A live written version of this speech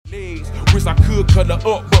Wish I could cut her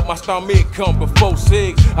up, but my stomach come before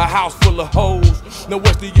 6. A house full of hoes. Now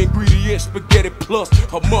what's the ingredients? Spaghetti plus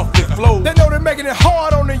a monthly flow. They know they're making it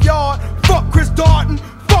hard on the yard. Fuck Chris Darden,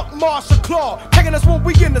 fuck Marshall Claw. Taking us when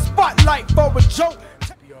we in the spotlight for a joke.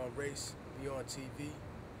 Beyond race, beyond TV,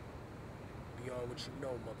 beyond what you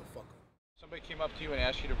know, motherfucker. Somebody came up to you and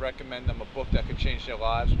asked you to recommend them a book that could change their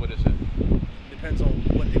lives. What is it? Depends on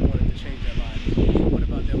what they wanted to change their lives. What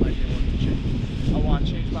about their life they wanted to change? I want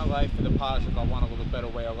to change my life for the positive. I want to live a better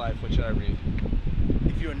way of life. What should I read?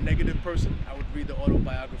 If you're a negative person, I would read the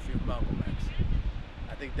autobiography of Malcolm X.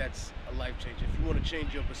 I think that's a life changer. If you want to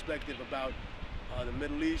change your perspective about the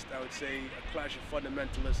Middle East, I would say A Clash of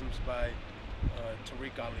Fundamentalisms by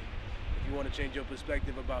Tariq Ali. If you want to change your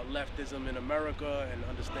perspective about leftism in America and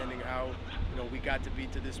understanding how we got to be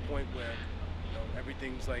to this point where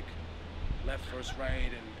everything's like left versus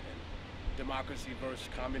right and democracy versus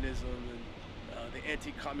communism and the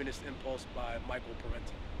anti-communist impulse by Michael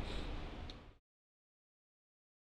Parenti.